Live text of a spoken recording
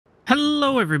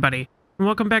Hello everybody, and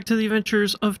welcome back to the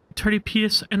adventures of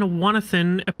Tardipius and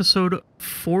Awanathan, episode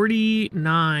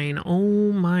 49.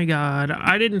 Oh my god,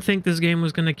 I didn't think this game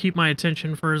was going to keep my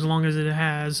attention for as long as it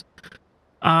has.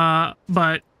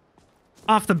 But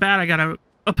off the bat I gotta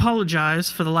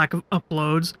apologize for the lack of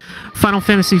uploads. Final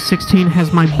Fantasy 16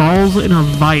 has my balls in a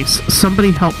vice.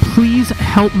 Somebody help, please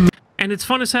help me. And it's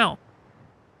fun as hell.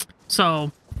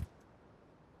 So,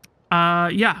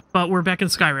 yeah, but we're back in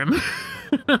Skyrim.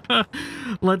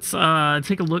 Let's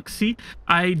take a look. See,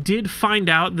 I did find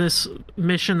out this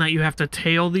mission that you have to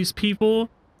tail these people.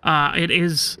 It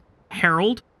is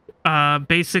Herald.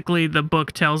 Basically the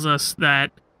book tells us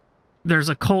that there's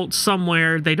a cult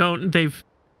somewhere. They've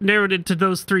narrowed it to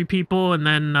those three people, and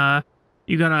then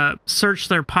you gotta search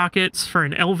their pockets for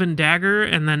an elven dagger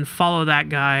and then follow that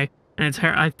guy. And it's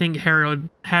I think Herald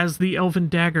has the elven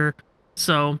dagger,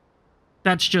 so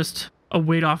that's just a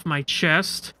weight off my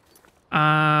chest.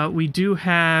 We do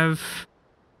have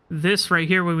this right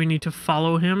here where we need to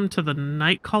follow him to the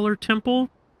Nightcaller Temple,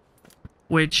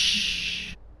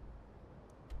 which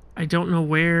I don't know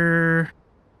where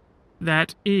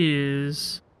that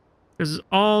is, because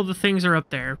all the things are up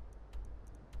there.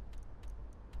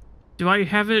 Do I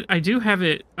have it? I do have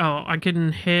it. Oh, I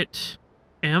can hit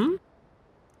M?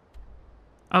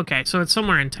 Okay, so it's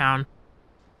somewhere in town.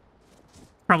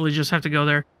 Probably just have to go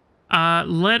there.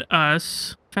 Let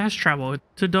us fast travel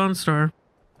to Dawnstar.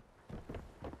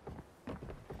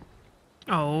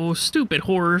 Oh, stupid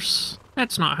horse.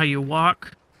 That's not how you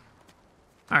walk.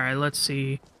 Alright, let's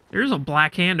see. There's a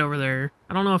black hand over there.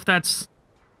 I don't know if that's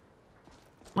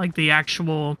like the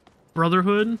actual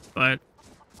Brotherhood, but...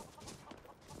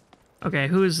 Okay,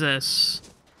 who is this?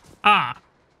 Ah.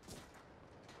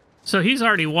 So he's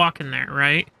already walking there,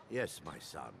 right? Yes, my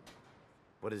son.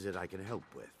 What is it I can help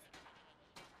with?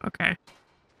 Okay.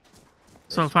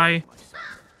 So if I...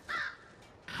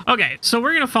 Okay, so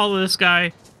we're gonna follow this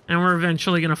guy, and we're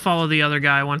eventually gonna follow the other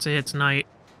guy once it hits night.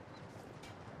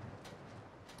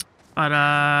 But,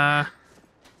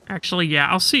 actually, yeah,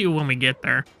 I'll see you when we get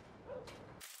there.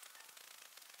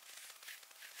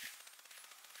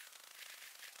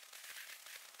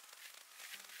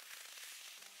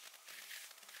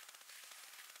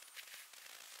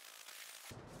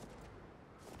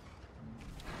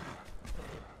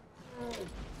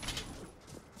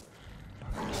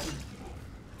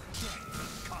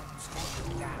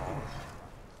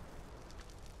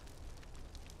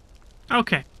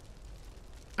 Okay.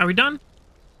 Are we done?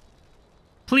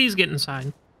 Please get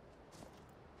inside.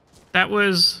 That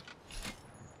was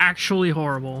actually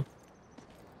horrible.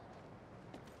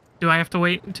 Do I have to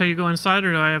wait until you go inside,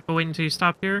 or do I have to wait until you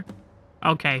stop here?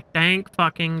 Okay, thank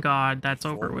fucking God that's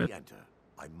over with. Before we enter,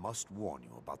 I must warn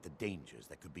you about the dangers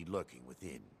that could be lurking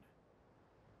within.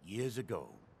 Years ago,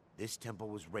 this temple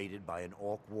was raided by an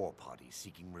orc war party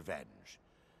seeking revenge.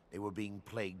 They were being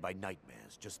plagued by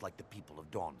nightmares, just like the people of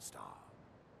Dawnstar.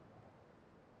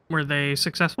 Were they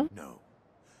successful? No.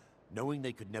 Knowing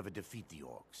they could never defeat the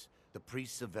orcs, the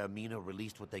priests of Vermina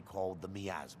released what they called the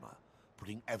miasma,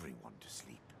 putting everyone to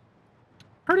sleep.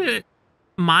 Heard it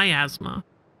miasma,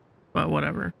 but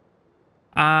whatever.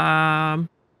 Why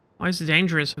is it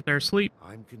dangerous if they're asleep?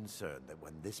 I'm concerned that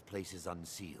when this place is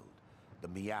unsealed, the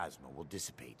miasma will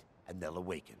dissipate and they'll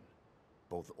awaken,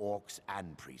 both orcs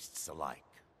and priests alike.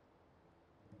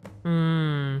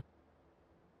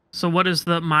 So what does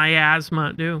the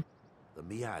miasma do? The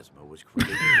miasma was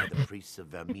created by the priests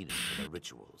of Vermina for their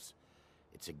rituals.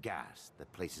 It's a gas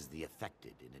that places the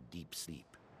affected in a deep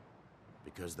sleep.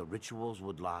 Because the rituals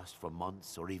would last for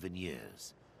months or even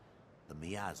years, the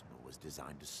miasma was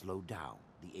designed to slow down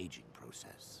the aging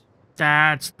process.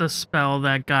 That's the spell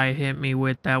that guy hit me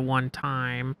with that one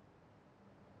time.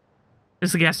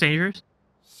 Is the gas dangerous?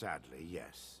 Sadly,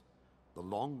 yes. The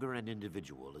longer an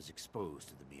individual is exposed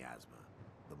to the miasma,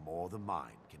 the more the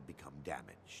mind can become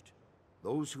damaged.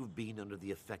 Those who've been under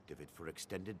the effect of it for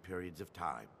extended periods of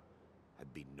time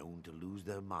have been known to lose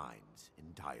their minds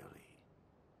entirely.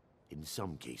 In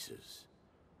some cases,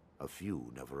 a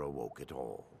few never awoke at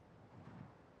all.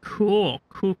 Cool.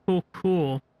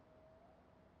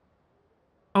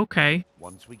 Okay.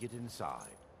 Once we get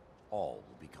inside, all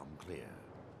will become clear.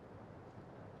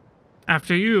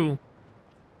 After you,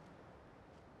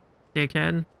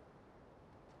 dickhead.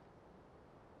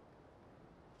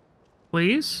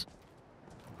 Please?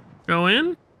 Go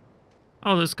in?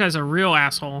 Oh, this guy's a real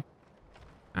asshole.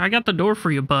 I got the door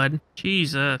for you, bud.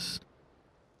 Jesus.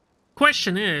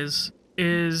 Question is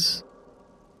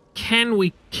can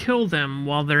we kill them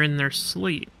while they're in their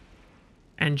sleep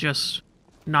and just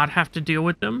not have to deal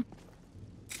with them?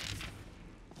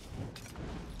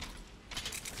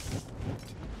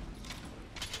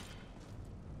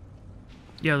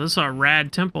 Yeah, this is a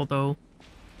rad temple, though.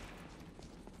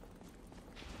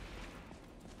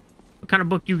 What kind of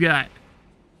book you got?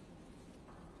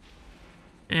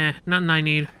 Nothing I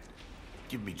need.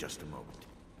 Give me just a moment,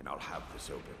 and I'll have this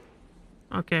open.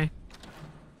 Okay.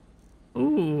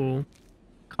 Ooh.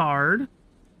 Card.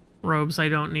 Robes I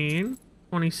don't need.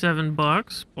 27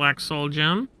 bucks. Black soul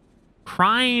gem.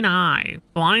 Prying eye.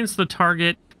 Blinds the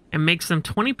target and makes them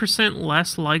 20%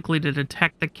 less likely to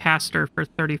detect the caster for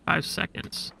 35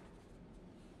 seconds.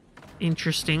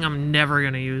 Interesting. I'm never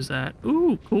going to use that.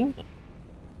 Ooh, cool.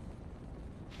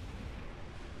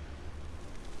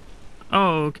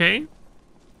 Oh, okay.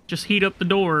 Just heat up the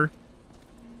door.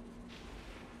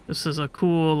 This is a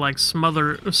cool, like,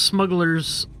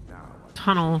 smuggler's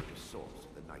tunnel.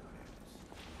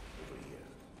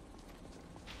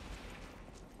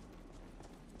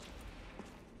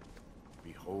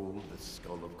 Behold the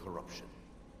skull of corruption,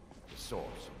 the source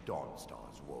of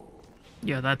Dawnstar's woes.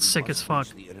 Yeah, that's sick as fuck.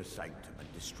 The inner sanctum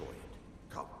and destroy it.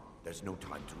 Come, there's no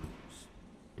time to lose.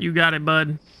 You got it,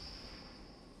 bud.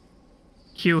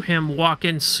 Cue him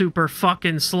walking super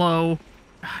fucking slow.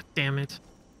 God damn it.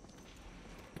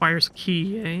 Requires a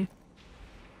key, eh?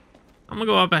 I'm gonna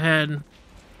go up ahead.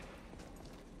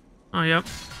 Oh, yep.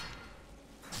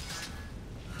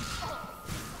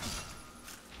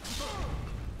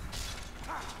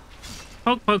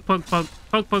 Poke, poke, poke, poke.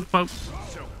 Poke, poke, poke.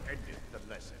 So ended the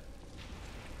lesson.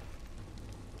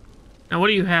 Now, what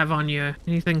do you have on you?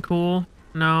 Anything cool?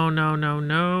 No, no, no,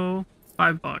 no.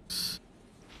 $5.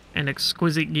 And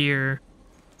exquisite gear.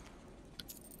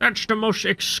 That's the most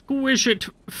exquisite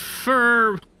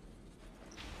fur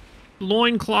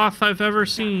loincloth I've ever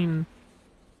seen.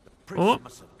 The priest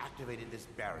must have activated this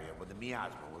barrier when the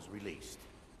miasma was released.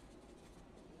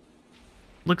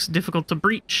 Looks difficult to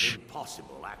breach.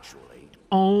 Impossible, actually.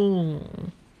 Oh.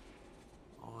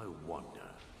 I wonder.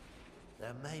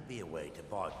 There may be a way to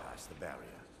bypass the barrier.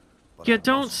 But You I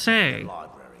don't must say. check the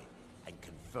library and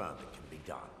confirm it can be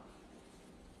done.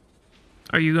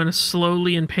 Are you going to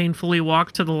slowly and painfully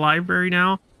walk to the library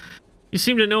now? You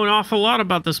seem to know an awful lot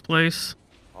about this place.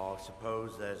 I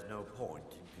suppose there's no point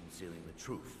in concealing the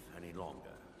truth any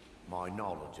longer. My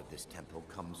knowledge of this temple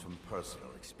comes from personal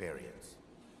experience.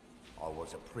 I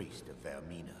was a priest of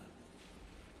Vermina.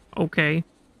 Okay.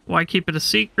 Why keep it a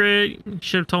secret? You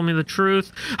should have told me the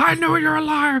truth. I knew you're a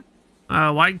liar!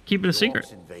 Why keep it a secret?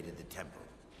 The orcs invaded the temple.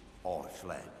 I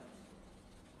fled.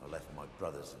 I left my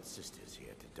brothers and sisters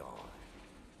here to die.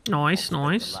 Nice, I've spent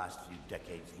nice. the last few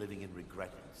decades living in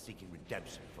regret and seeking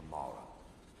redemption from Mara.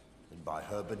 And by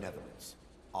her benevolence,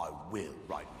 I will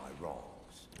right my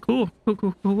wrongs. Cool, cool,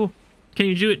 cool, cool, cool. Can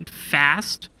you do it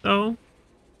fast, though?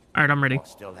 Alright, I'm ready. I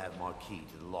still have my key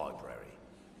to the library.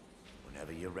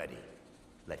 Whenever you're ready,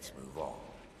 let's move on.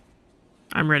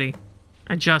 I'm ready.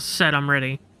 I just said I'm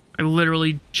ready. I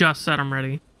literally just said I'm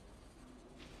ready.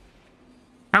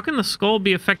 How can the skull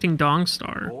be affecting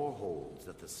Dangstar? Lore holds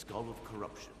that the skull of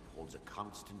corruption holds a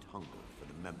constant hunger for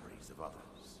the memories of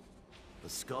others. The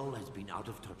skull has been out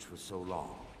of touch for so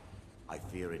long, I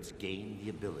fear it's gained the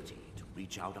ability to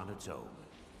reach out on its own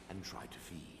and try to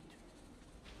feed.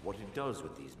 What it does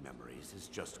with these memories is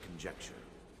just conjecture,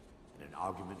 and an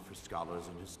argument for scholars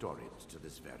and historians to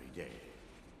this very day.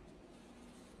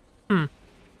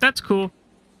 That's cool.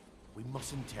 We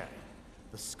mustn't tarry.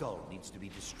 The skull needs to be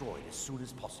destroyed as soon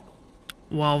as possible.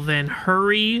 Well then,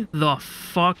 hurry the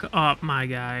fuck up, my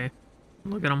guy.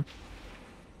 Look at him.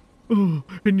 Oh,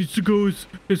 it needs to go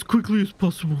as quickly as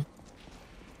possible.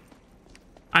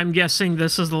 I'm guessing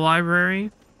this is the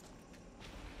library.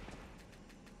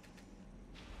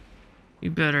 You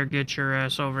better get your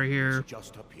ass over here. It's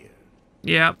just up here.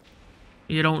 Yep.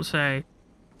 You don't say.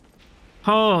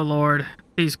 Oh, Lord.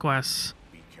 These quests.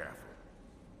 Be careful.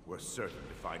 We're certain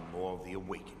to find more of the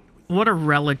awakened. What a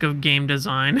relic of game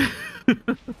design.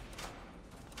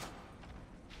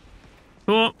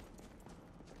 Cool.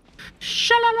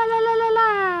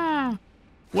 Sha-la-la-la-la-la-la!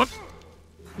 Whoop.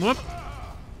 Whoop.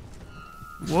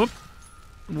 Whoop.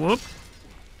 Whoop.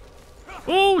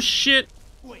 Oh, shit.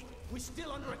 Wait, we're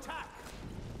still under attack.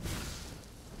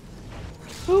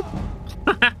 Whoop.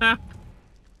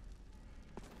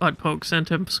 Butt poke sent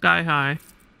him sky high.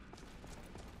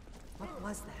 What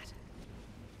was that?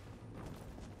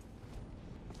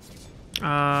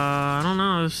 I don't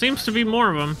know. There seems to be more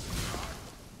of them.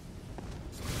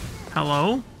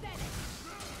 Hello?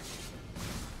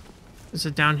 Is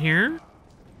it down here?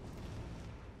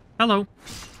 Hello.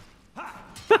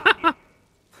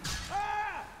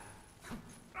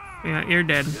 Yeah, you're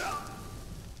dead.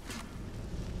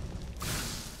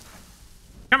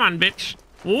 Come on, bitch.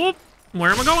 Whoop. Where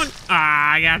am I going?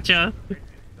 Ah, I gotcha.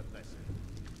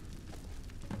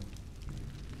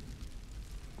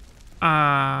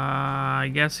 I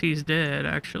guess he's dead,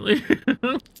 actually.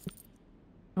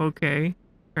 Okay,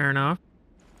 fair enough.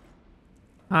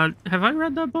 Have I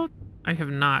read that book? I have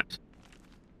not.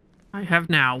 I have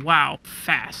now. Wow,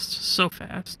 fast. So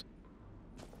fast.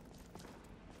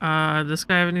 This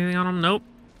guy have anything on him? Nope.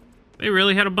 They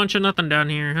really had a bunch of nothing down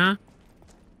here, huh?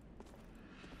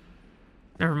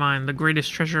 Never mind. The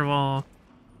greatest treasure of all.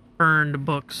 Burned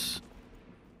books.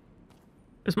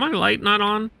 Is my light not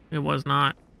on? It was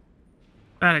not.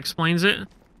 That explains it.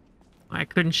 I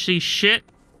couldn't see shit.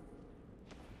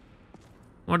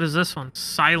 What is this one?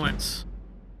 Silence.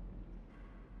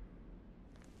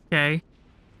 Okay.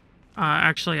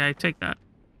 Actually, I take that.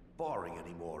 Barring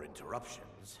any more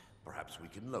interruptions, perhaps we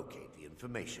can locate the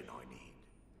information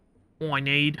I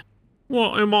need.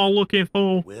 What am I looking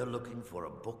for? We're looking for a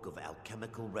book of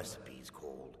alchemical recipes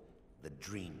called the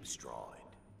Dream Stride.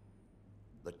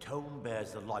 The tome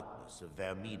bears the likeness of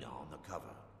Wyrmina on the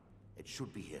cover. It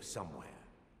should be here somewhere.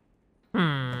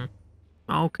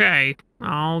 Okay,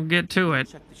 I'll get to it.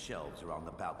 Check the shelves around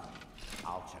the balcony.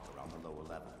 I'll check around the lower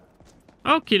level.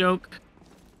 Okie doke.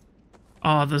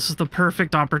 Oh, this is the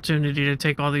perfect opportunity to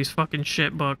take all these fucking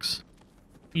shit books.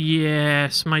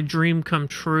 Yes, my dream come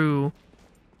true.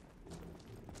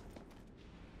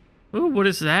 Ooh, what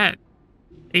is that?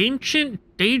 Ancient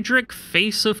Daedric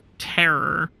Face of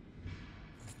Terror.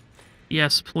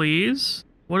 Yes, please.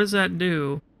 What does that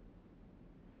do?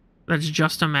 That's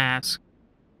just a mask.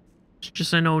 It's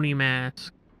just an Oni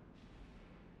mask.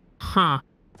 Huh.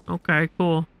 Okay,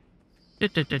 cool.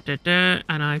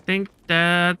 And I think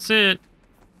that's it.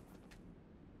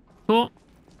 Cool.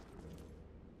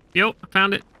 Yep, I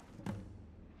found it.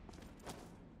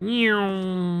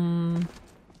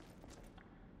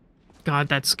 God,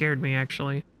 that scared me,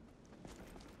 actually.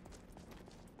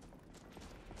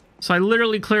 So I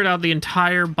literally cleared out the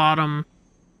entire bottom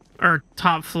or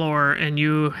top floor, and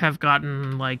you have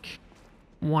gotten like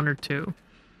 1 or 2.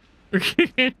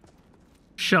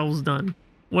 Shelves done.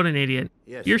 What an idiot.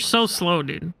 Yes, you're so slow,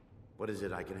 dude. What is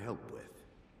it I can help with?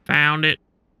 Found it.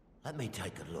 Let me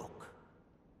take a look.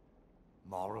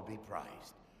 Mara be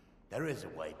praised. There is a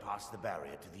way past the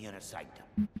barrier to the inner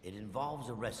sanctum. It involves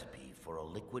a recipe for a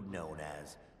liquid known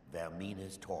as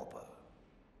Wyrmina's torpor.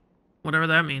 Whatever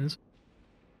that means.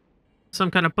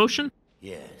 Some kind of potion?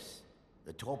 Yes.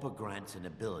 The torpor grants an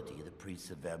ability the priests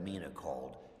of Wyrmina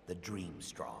called the Dream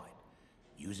Stride,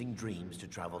 using dreams to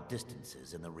travel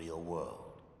distances in the real world.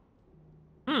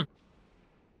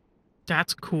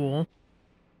 That's cool.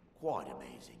 Quite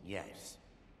amazing, yes.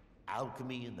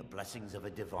 Alchemy and the blessings of a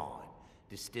divine,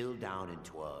 distilled down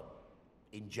into a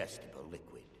ingestible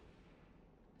liquid.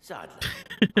 Sadly,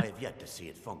 I have yet to see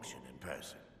it function in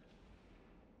person.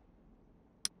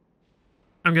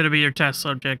 I'm gonna be your test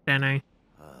subject, Enai.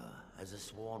 As a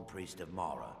sworn priest of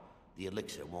Mara, the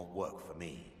elixir won't work for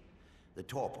me. The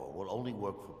torpor will only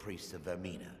work for priests of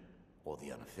Wyrmina, or the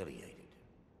unaffiliated.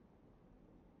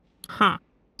 Huh.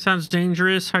 Sounds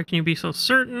dangerous. How can you be so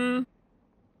certain?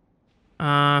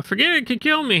 Forget it could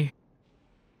kill me.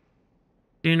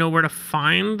 Do you know where to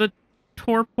find the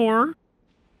torpor?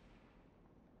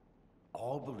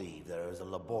 All believe there is a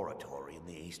laboratory in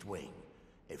the East Wing.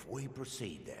 If we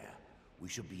proceed there, we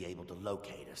should be able to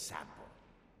locate a sample.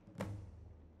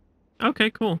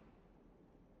 Okay, cool.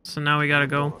 So now we gotta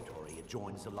The go. laboratory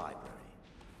adjoins the library.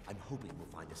 I'm hoping we'll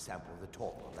find a sample of the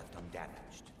torpor left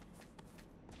undamaged.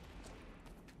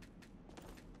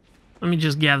 Let me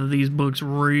just gather these books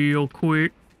real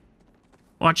quick.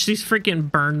 Watch these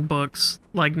freaking burned books,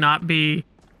 like, not be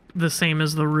the same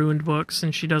as the ruined books,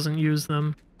 and she doesn't use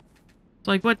them. It's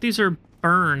like, what? These are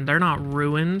burned. They're not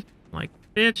ruined. Like,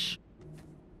 bitch.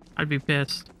 I'd be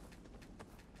pissed.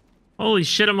 Holy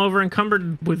shit, I'm over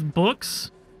encumbered with books?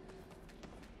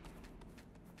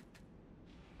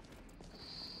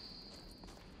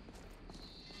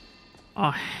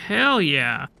 Oh, hell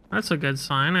yeah. That's a good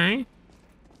sign, eh?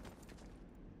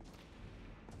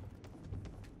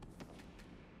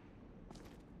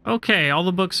 Okay, all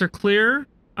the books are clear.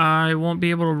 I won't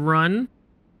be able to run.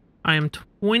 I am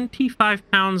 25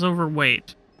 pounds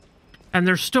overweight. And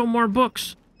there's still more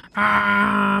books.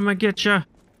 Ah, I'm gonna get ya.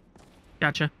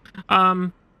 Gotcha.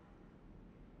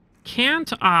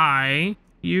 Can't I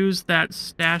use that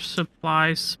stash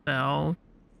supply spell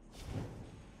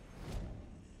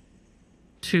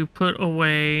to put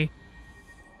away...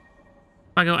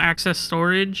 If I go access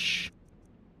storage...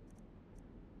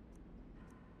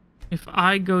 If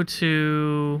I go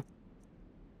to...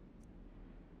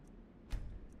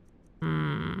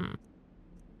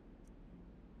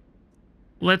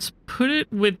 Let's put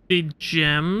it with the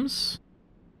gems.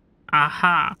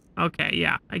 Aha. Okay,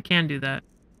 yeah, I can do that.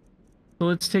 So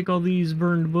let's take all these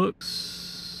burned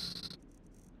books.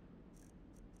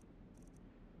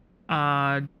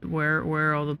 Where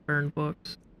are all the burned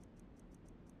books?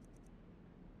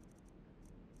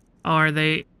 Oh, are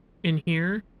they in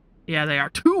here? Yeah, they are.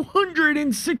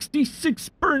 266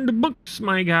 burned books,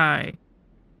 my guy.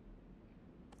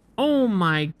 Oh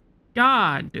my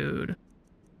god, dude.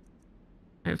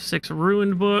 I have 6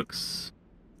 ruined books.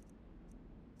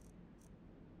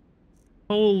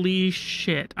 Holy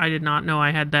shit. I did not know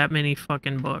I had that many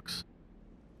fucking books.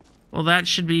 Well, that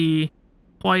should be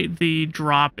quite the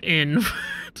drop in.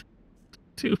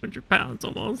 200 pounds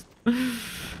almost.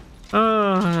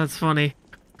 Oh, that's funny.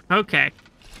 Okay.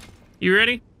 You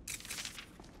ready?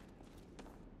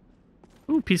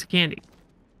 Ooh, piece of candy.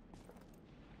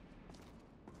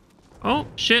 Oh,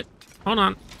 shit. Hold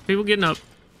on. People getting up.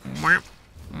 Mwah,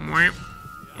 mwah,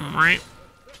 mwah,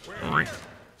 mwah.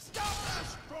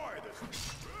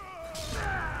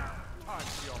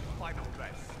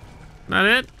 That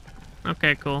it?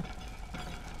 Okay, cool.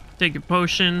 Take your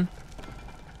potion.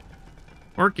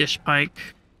 Orcish pike.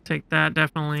 Take that,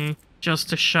 definitely. Just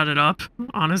to shut it up,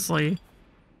 honestly.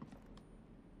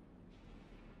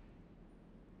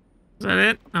 Is that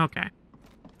it? Okay.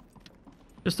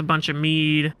 Just a bunch of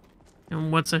mead.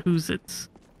 And what's a who's it's?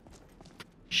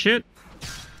 Shit.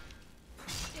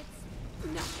 It's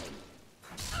nothing.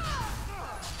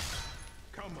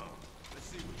 Come on, let's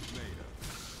see what you're made of.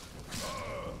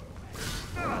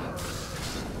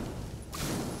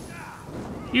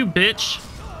 You bitch.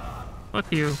 Fuck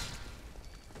you.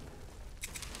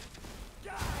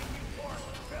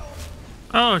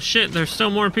 Oh shit, there's still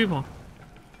more people.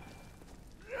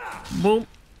 Boom.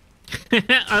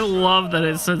 I love that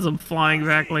it sends them flying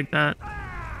back like that.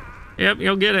 Yep,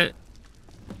 you'll get it.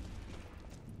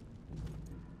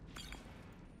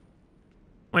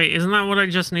 Wait, isn't that what I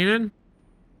just needed?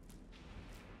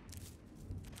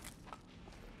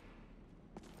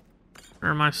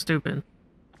 Or am I stupid?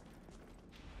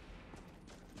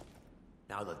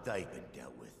 Now that they've been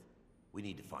dealt with, we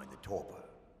need to find the torpor.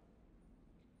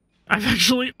 I've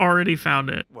actually already found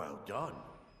it. Well done.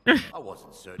 I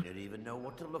wasn't certain you'd even know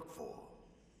what to look for.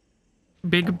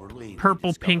 Big I'm relieved we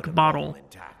purple discovered pink a bottle.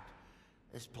 intact.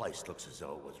 This place looks as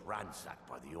though it was ransacked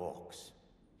by the orcs.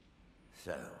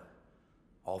 So,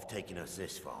 I've taken us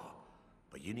this far,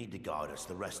 but you need to guide us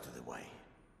the rest of the way.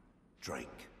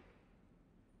 Drake.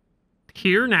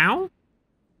 Here now?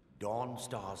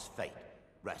 Dawnstar's fate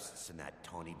rests in that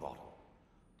tiny bottle.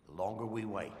 The longer we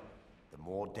wait, the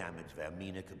more damage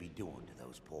Vermina could be doing to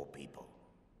those poor people.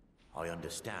 I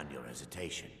understand your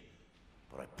hesitation,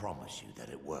 but I promise you that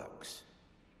it works.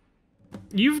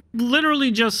 You've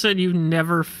literally just said you've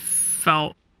never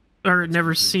felt or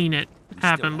never seen it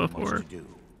happen before.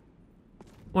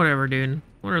 Whatever, dude.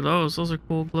 What are those? Those are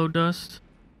cool. Glow dust.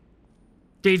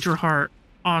 Daedra Heart.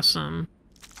 Awesome.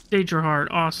 Daedra Heart.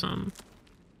 Awesome.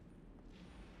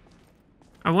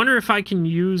 I wonder if I can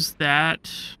use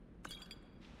that.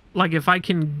 Like, if I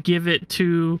can give it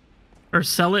to... or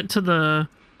sell it to the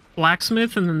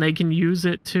blacksmith, and then they can use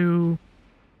it to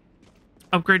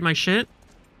upgrade my shit.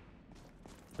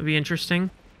 That'd be interesting.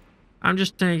 I'm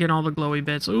just taking all the glowy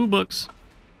bits. Ooh, books.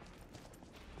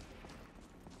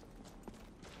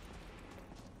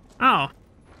 Oh.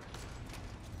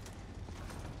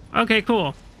 Okay,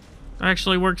 cool.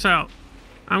 Actually works out.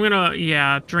 I'm gonna,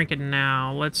 yeah, drink it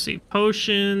now. Let's see.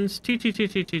 Potions. T.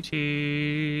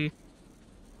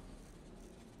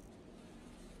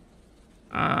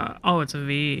 Oh, it's a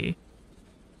V.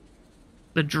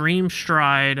 The Dream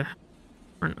Stride.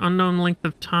 For an unknown length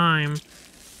of time.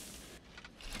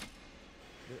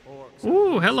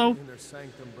 Ooh, hello. In their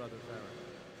sanctum, Brother Baron.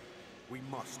 We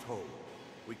must hold.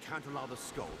 We can't allow the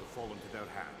skull to fall into their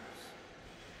hands.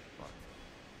 But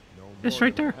no more It's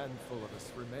right than there. a handful of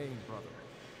us remain, brother.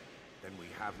 Then we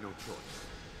have no choice.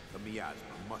 The miasma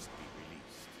must be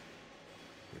released.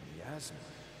 The miasma.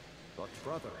 But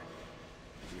brother,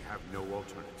 We have no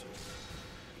alternative.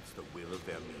 It's the will of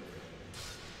Vermina.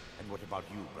 And what about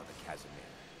you, Brother Casimir?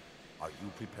 Are you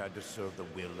prepared to serve the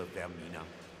will of Vermina?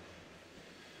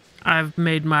 I've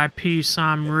made my peace.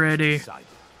 I'm Then it's ready. decided.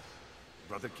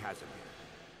 Brother Casimir,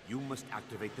 you must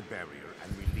activate the barrier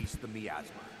and release the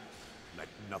miasma. Let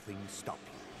nothing stop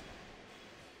you.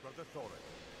 Brother Thorin,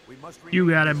 we must You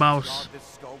got it, to boss. guard this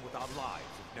skull with our lives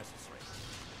if necessary.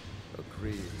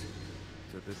 agreed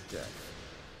to the death.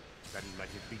 Then let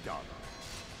it be done.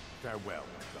 Farewell, brothers.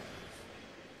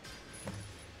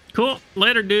 Cool.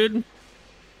 Later, dude.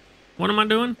 What am I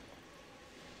doing?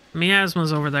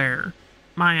 Miasma's over there.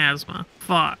 Miasma.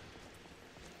 Fuck.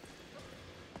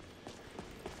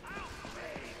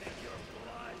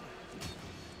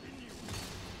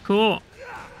 Cool.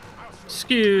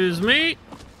 Excuse me.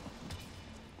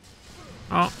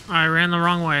 Oh, I ran the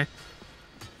wrong way.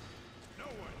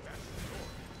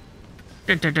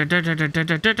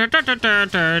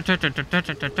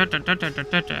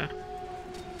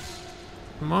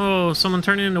 Whoa, someone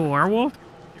turning into a werewolf?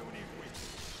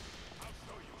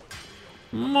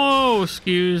 Whoa,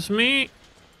 excuse me.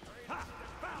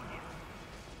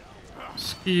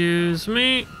 Excuse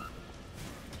me.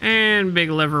 And big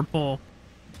liver pull.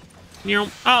 You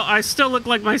know, oh, I still look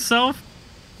like myself?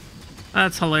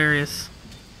 That's hilarious.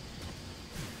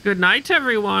 Good night,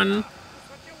 everyone.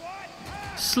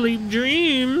 Sleep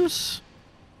dreams.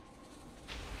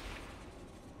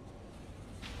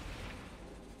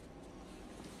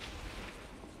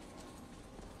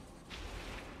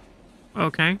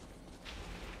 Okay.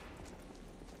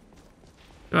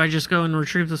 Do I just go and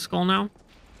retrieve the skull now?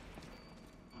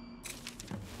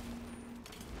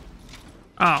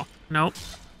 Oh, nope.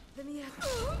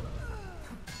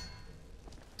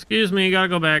 Excuse me, gotta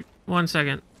go back. 1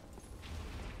 second.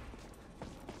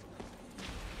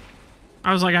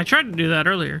 I was like, I tried to do that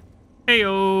earlier.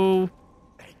 Heyo.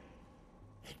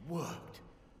 It worked.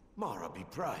 Mara be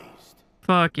praised.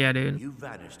 Fuck yeah, dude. You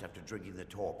vanished after drinking the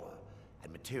torpor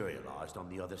and materialized on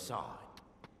the other side.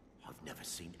 I've never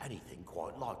seen anything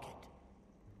quite like it.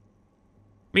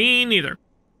 Me neither.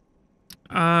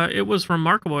 It was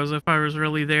remarkable, as if I was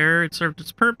really there. It served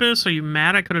its purpose. Are you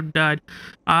mad I could have died?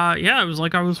 Yeah, it was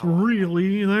like I was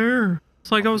really there.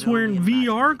 It's like I was wearing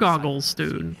VR goggles,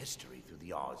 dude. History through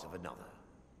the eyes of another.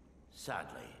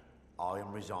 Sadly, I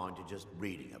am resigned to just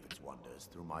reading of its wonders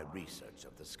through my research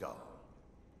of the skull.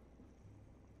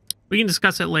 We can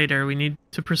discuss it later. We need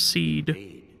to proceed.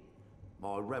 Indeed.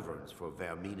 My reverence for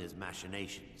Vermina's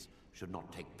machinations should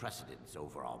not take precedence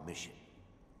over our mission.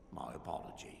 My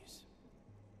apologies.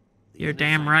 You're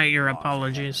damn right, your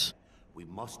apologies. We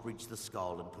must reach the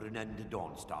skull and put an end to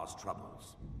Dawnstar's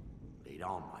troubles. Lead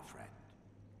on, my friend.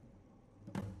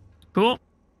 Cool.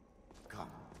 Come,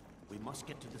 we must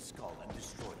get to the skull and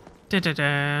destroy it.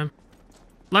 Da-da-da.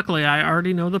 Luckily, I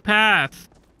already know the path.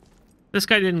 This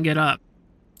guy didn't get up.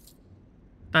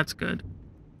 That's good.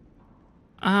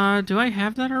 Do I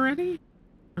have that already?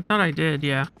 I thought I did,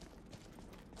 yeah.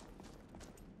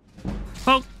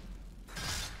 Poke!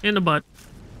 In the butt.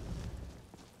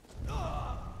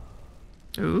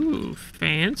 Ooh,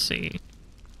 fancy.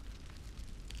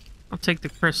 I'll take the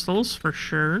crystals for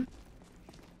sure.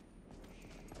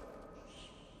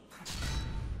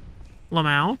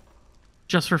 Lamau.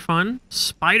 Just for fun.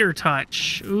 Spider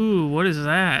touch. Ooh, what is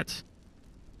that?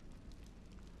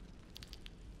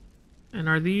 And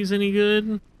are these any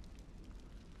good?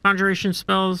 Conjuration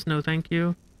spells? No, thank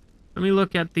you. Let me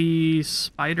look at the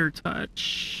spider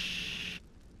touch.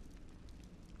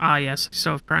 Ah, yes, I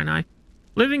still have Prying Eye.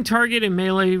 Living target in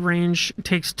melee range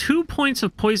takes 2 points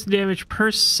of poison damage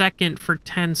per second for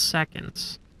 10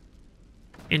 seconds.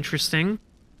 Interesting.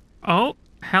 Oh,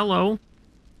 hello.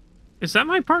 Is that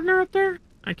my partner up there?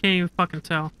 I can't even fucking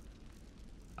tell.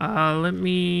 Let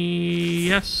me...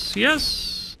 Yes,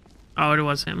 yes. Oh, it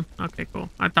was him. Okay, cool.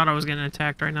 I thought I was getting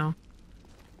attacked right now.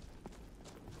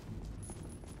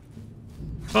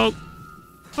 Poke.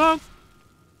 Poke.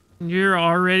 You're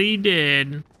already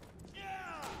dead.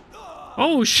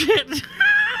 Oh, shit.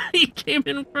 He came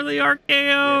in for the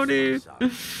RKO, dude.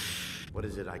 What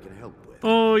is it I can help with?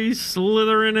 Oh, he's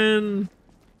slithering in.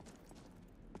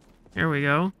 There we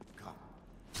go.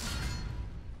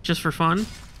 Just for fun.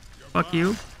 Fuck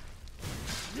you.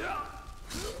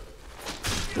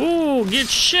 Oh, get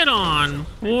shit on,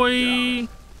 boy.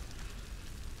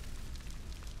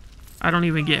 I don't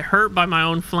even get hurt by my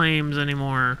own flames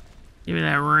anymore. Give me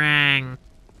that ring.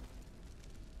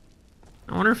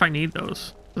 I wonder if I need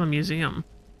those for the museum.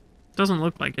 Doesn't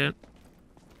look like it.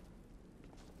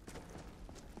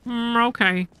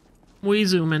 Okay. We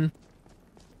zoom in.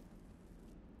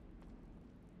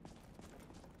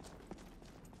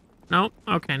 Nope.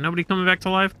 Okay, nobody coming back to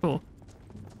life? Cool.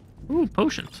 Ooh,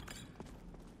 potions.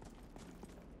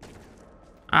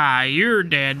 Ah, you're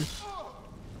dead.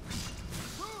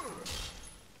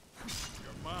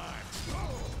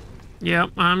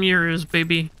 Yep, I'm yours,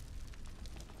 baby.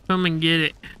 Come and get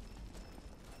it.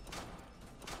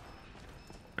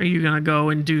 Are you gonna go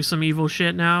and do some evil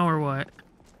shit now, or what?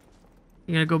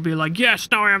 You gonna go be like, yes,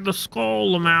 now I have the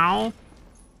skull, Lamau.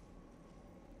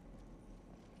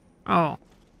 Oh.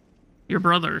 Your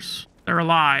brothers. They're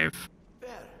alive. There,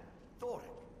 Thoric,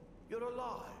 you're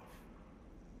alive.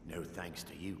 No thanks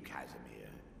to you, Casimir.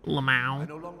 I Lamau.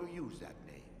 no longer use that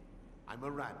name. I'm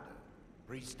Miranda,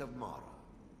 priest of Mara.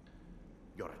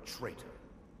 You're a traitor.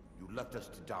 You left us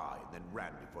to die and then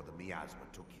ran before the miasma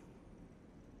took you.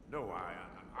 No,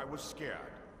 I was scared.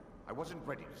 I wasn't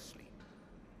ready to sleep.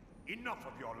 Enough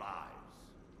of your lies.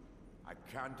 I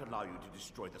can't allow you to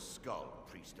destroy the skull,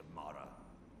 Priest of Mara.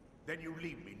 Then you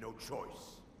leave me no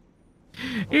choice.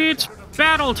 It's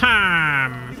battle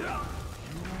time!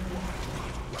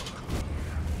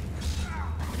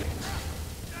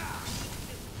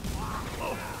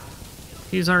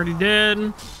 He's already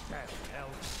dead.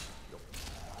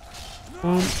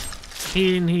 Boom.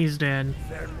 And he's dead.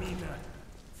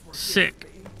 Sick.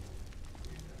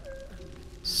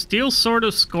 Steel Sword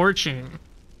of Scorching.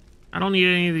 I don't need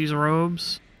any of these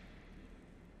robes.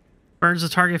 Burns the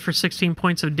target for 16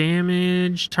 points of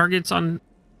damage. Targets on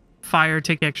fire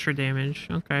take extra damage.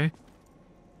 Okay.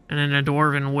 And then a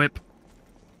Dwarven Whip.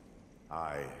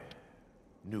 I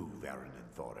knew Varen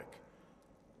and Thoric.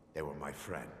 They were my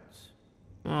friends.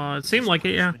 Well, it seemed like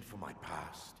it, yeah. For my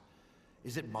past.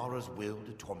 Is it Mara's will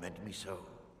to torment me so?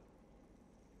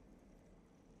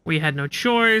 We had no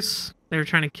choice. They were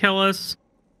trying to kill us.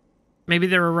 Maybe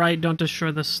they were right. Don't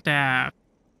destroy the staff.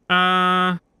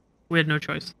 We had no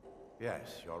choice.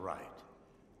 Yes, you're right.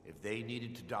 If they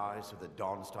needed to die so that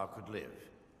Dawnstar could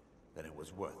live, then it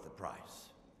was worth the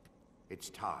price. It's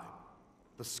time.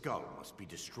 The skull must be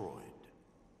destroyed.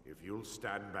 If you'll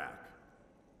stand back,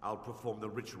 I'll perform the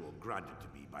ritual granted to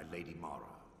me by Lady Mara.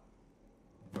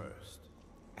 First,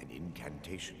 an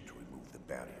incantation to remove the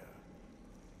barrier.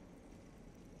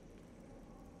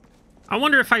 I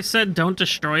wonder if I said don't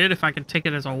destroy it, if I could take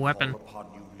it as a weapon. Upon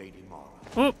you, Lady Mara.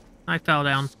 Oh, I fell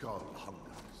down. The skull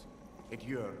hungers. It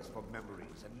yearns for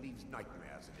memories and leaves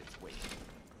nightmares in its wake.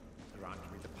 Grant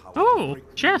me the power to break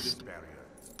through chest. this barrier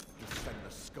to send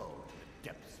the skull to the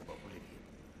depths of oblivion.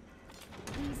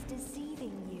 He's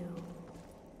deceiving you.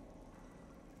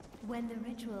 When the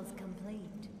ritual's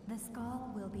complete, the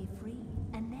skull will be free,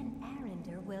 and then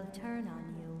Arender will turn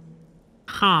on you.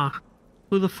 Huh.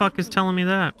 Who the fuck is telling me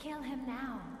that? Kill him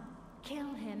now.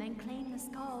 Kill him and claim the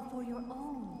skull for your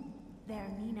own.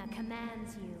 Vermina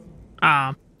commands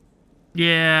you.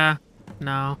 Yeah.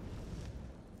 No.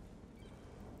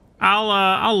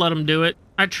 I'll let him do it.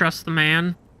 I trust the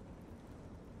man.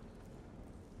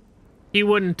 He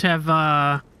wouldn't have,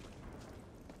 I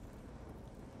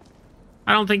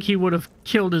don't think he would have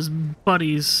killed his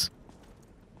buddies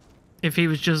if he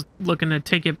was just looking to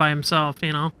take it by himself,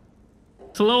 you know?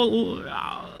 It's a little...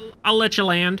 I'll let you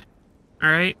land.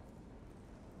 Alright?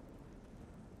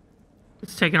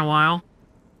 It's taking a while.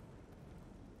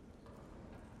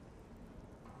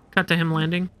 Cut to him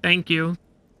landing. Thank you.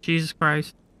 Jesus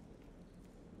Christ.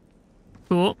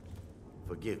 Cool.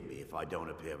 Forgive me if I don't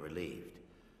appear relieved.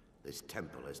 This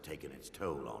temple has taken its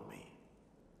toll on me.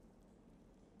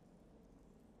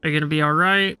 Are you gonna be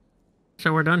alright?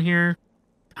 So we're done here.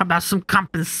 How about some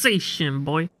compensation,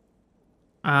 boy?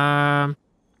 Are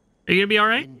you gonna be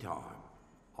alright? In time,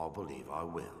 I believe I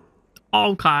will.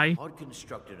 Okay. I'd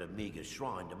constructed a meager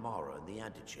shrine to Mara in the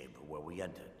antechamber where we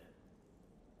entered.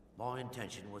 My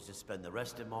intention was to spend the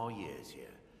rest of my years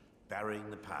here, burying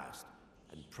the past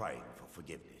and praying for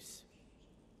forgiveness.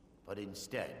 But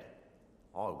instead,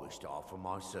 I wish to offer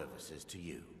my services to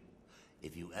you.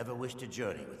 If you ever wish to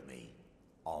journey with me,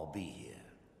 I'll be here.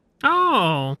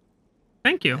 Oh,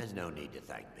 thank you. There's no need to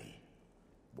thank me.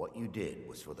 What you did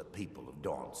was for the people of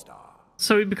Dawnstar.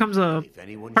 So he becomes a If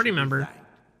anyone party should be member. thanked,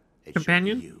 it should be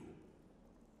Companion? you.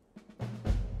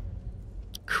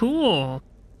 Cool.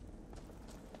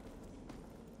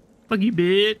 Fuck you,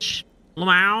 bitch.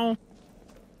 Lamau.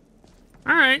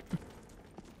 Alright.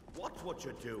 Watch what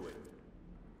you're doing.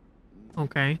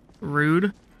 Okay.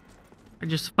 Rude. I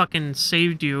just fucking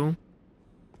saved you.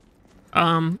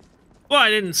 Well, I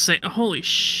didn't say... Holy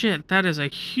shit, that is a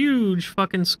huge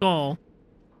fucking skull.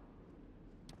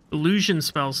 Illusion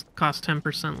spells cost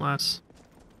 10% less.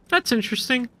 That's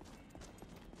interesting.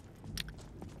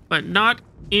 But not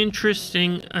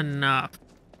interesting enough.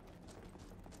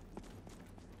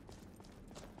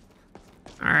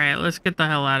 Alright, let's get the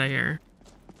hell out of here.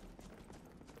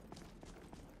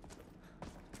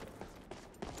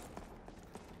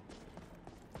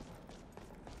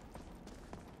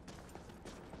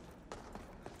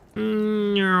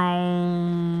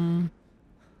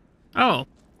 Oh.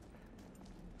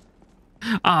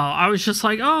 Oh, I was just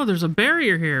like, oh, there's a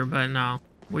barrier here, but no.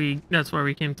 That's where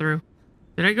we came through.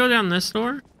 Did I go down this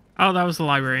door? Oh, that was the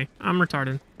library. I'm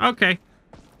retarded. Okay.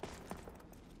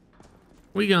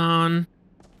 We gone.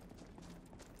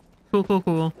 Cool, cool,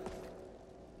 cool.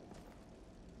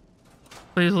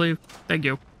 Please leave. Thank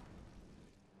you.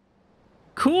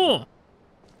 Cool.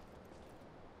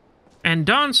 And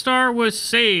Dawnstar was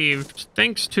saved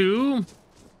thanks to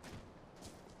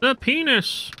the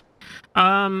penis.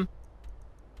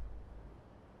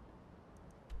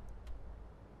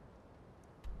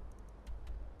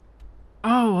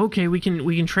 Oh, okay, we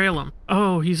can trail him.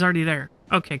 Oh, he's already there.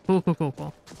 Okay, cool, cool, cool,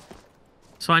 cool.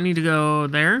 So I need to go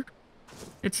there,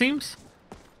 it seems.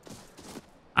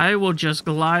 I will just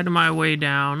glide my way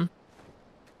down.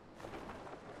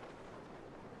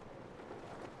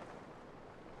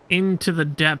 Into the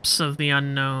depths of the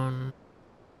unknown.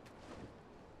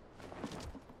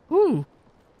 Ooh.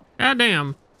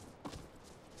 Goddamn.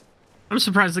 I'm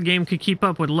surprised the game could keep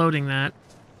up with loading that.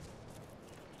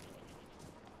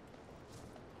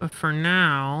 But for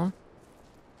now,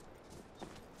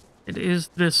 it is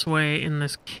this way in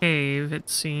this cave, it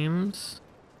seems.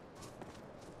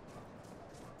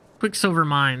 Quicksilver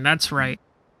mine, that's right.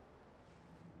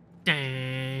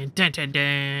 Dun, dun, dun,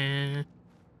 dun.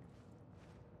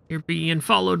 You're being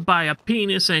followed by a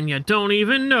penis and you don't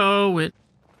even know it.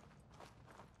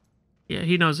 Yeah,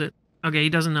 he knows it. Okay, he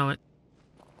doesn't know it.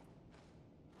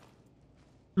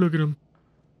 Look at him.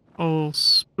 All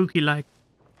spooky-like.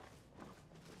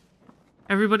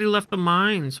 Everybody left the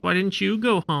mines. Why didn't you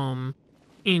go home?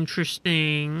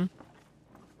 Interesting.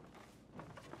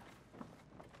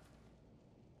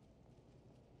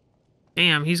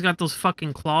 Damn, he's got those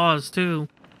fucking claws, too.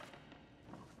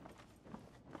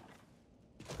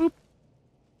 Boop.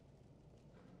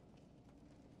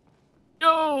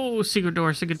 No! Secret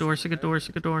door, secret door, secret door,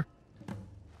 secret door.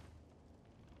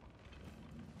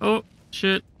 Oh,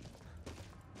 shit.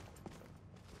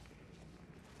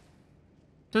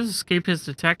 Does escape his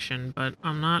detection, but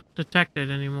I'm not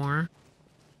detected anymore.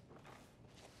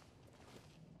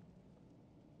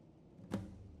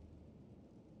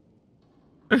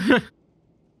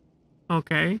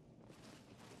 Okay.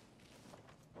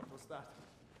 What was that?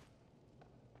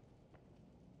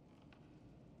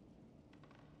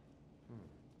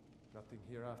 Nothing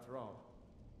here after all.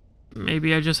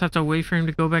 Maybe I just have to wait for him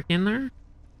to go back in there?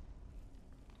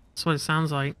 That's what it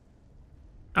sounds like.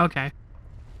 Okay.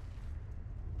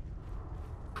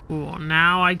 Cool.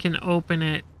 Now I can open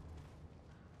it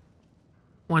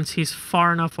once he's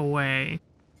far enough away.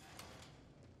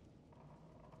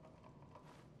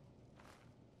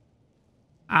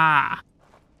 Ah.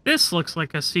 This looks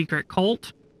like a secret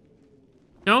cult.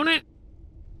 Don't it?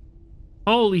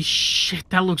 Holy shit,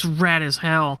 that looks rad as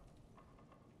hell.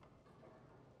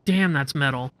 Damn, that's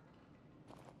metal.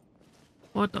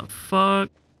 What the fuck?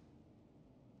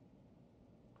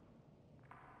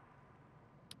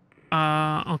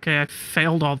 Okay, I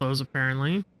failed all those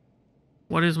apparently.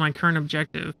 What is my current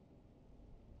objective?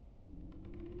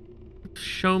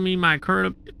 Show me my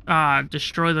current...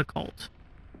 destroy the cult.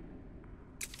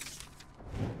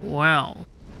 Well.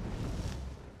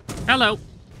 Hello.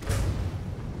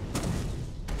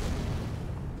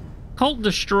 Cult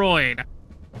destroyed.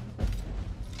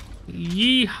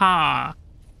 Yeehaw.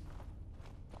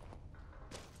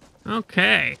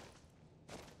 Okay.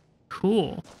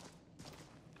 Cool.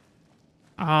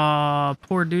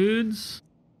 Poor dudes.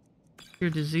 Your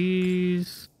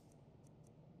disease.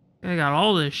 They got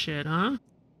all this shit, huh?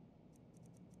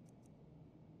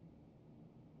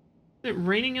 Is it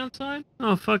raining outside?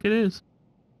 Oh, fuck, it is.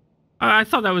 I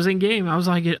thought that was in-game. I was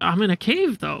like, I'm in a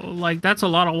cave, though. Like, that's a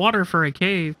lot of water for a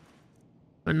cave.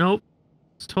 But nope.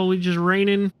 It's totally just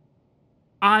raining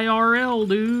IRL,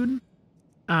 dude.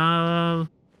 Do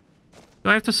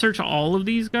I have to search all of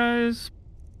these guys?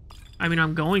 I mean,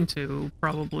 I'm going to,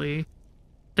 probably.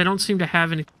 They don't seem to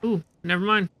have any... Ooh, never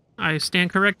mind. I stand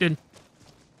corrected.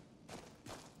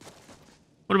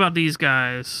 What about these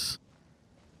guys?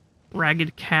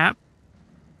 Ragged Cap.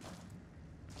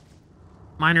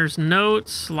 Miner's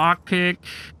Notes. Lockpick.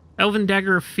 Elven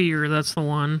Dagger of Fear, that's the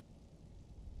one.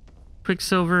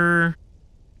 Quicksilver.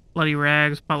 Bloody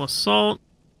Rags. Pile of Salt.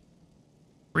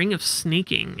 Ring of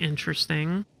Sneaking,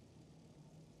 interesting.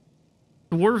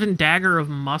 Dwarven Dagger of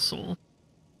Muscle.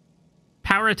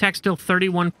 Power attacks deal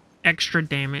 31 extra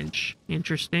damage.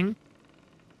 Interesting.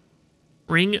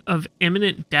 Ring of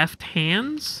Imminent Deft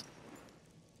Hands?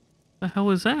 The hell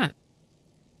is that?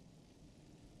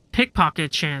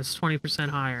 Pickpocket chance 20%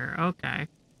 higher. Okay.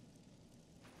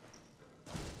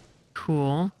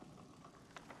 Cool.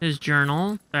 His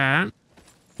journal. That.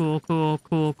 Cool, cool,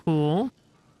 cool, cool.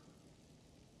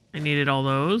 I needed all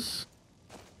those.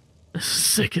 This is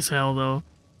sick as hell, though.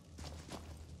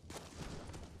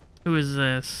 Who is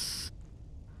this?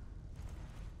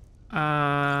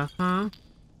 Huh?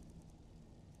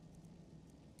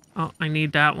 Oh, I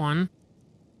need that one.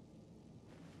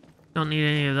 Don't need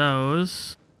any of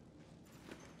those.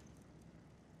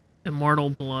 Immortal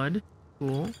Blood.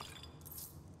 Cool.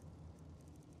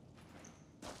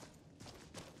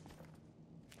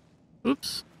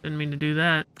 Oops. Didn't mean to do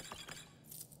that.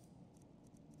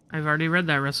 I've already read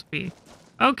that recipe.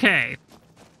 Okay.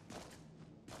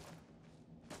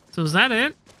 So is that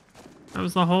it? That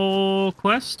was the whole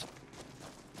quest?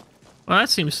 Well, that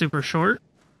seems super short.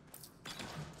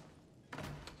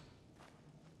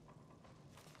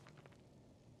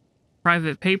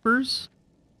 Private papers.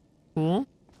 Cool.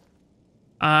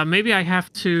 Maybe I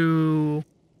have to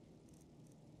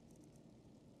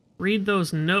read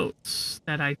those notes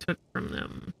that I took from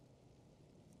them.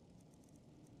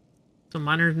 So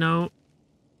miner's note.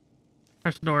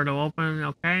 Press the door to open.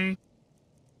 Okay.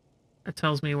 That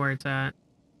tells me where it's at.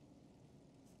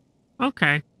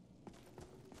 Okay.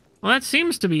 Well, that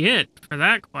seems to be it for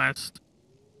that quest.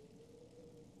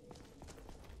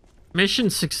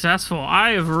 Mission successful.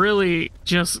 I have really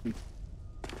just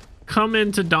come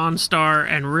into Dawnstar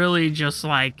and really just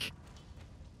like,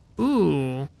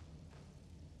 ooh,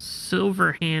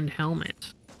 silver hand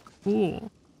helmet.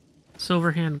 Cool.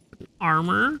 Silver hand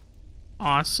armor.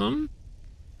 Awesome.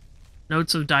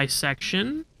 Notes of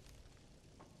dissection.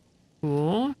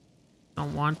 Cool.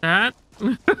 Don't want that.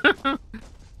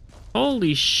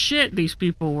 Holy shit, these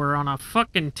people were on a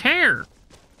fucking tear.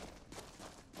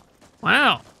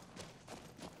 Wow.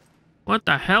 What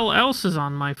the hell else is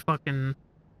on my fucking...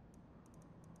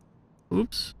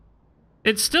 Oops.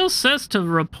 It still says to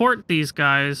report these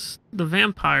guys, the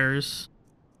vampires.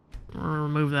 I'll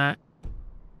remove that.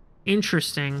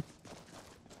 Interesting.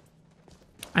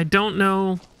 I don't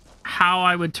know how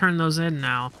I would turn those in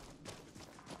now.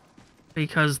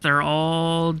 Because they're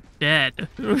all dead.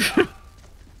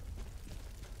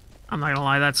 I'm not gonna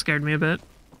lie, that scared me a bit.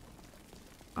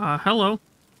 Hello.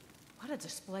 What a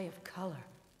display of color.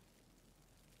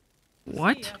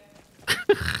 What?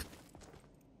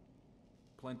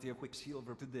 Plenty of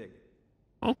quicksilver to dig.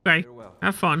 Okay, Farewell.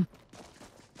 have fun.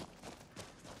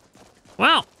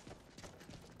 Well,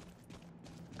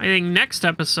 I think next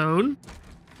episode,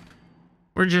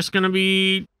 we're just gonna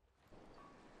be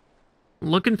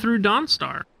looking through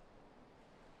Dawnstar.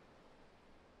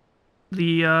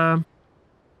 The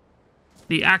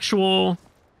actual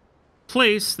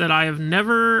place that I have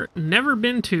never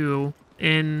been to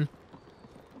in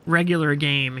regular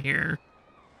game here.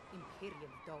 Imperial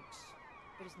dogs.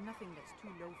 There's nothing that's too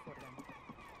low for them.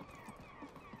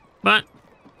 But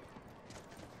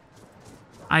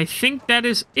I think that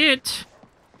is it.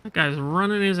 That guy's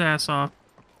running his ass off.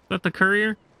 Is that the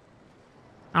courier?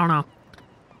 I don't know.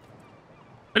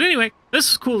 But anyway,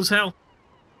 this is cool as hell.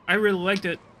 I really liked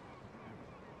it.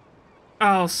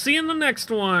 I'll see you in the next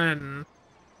one.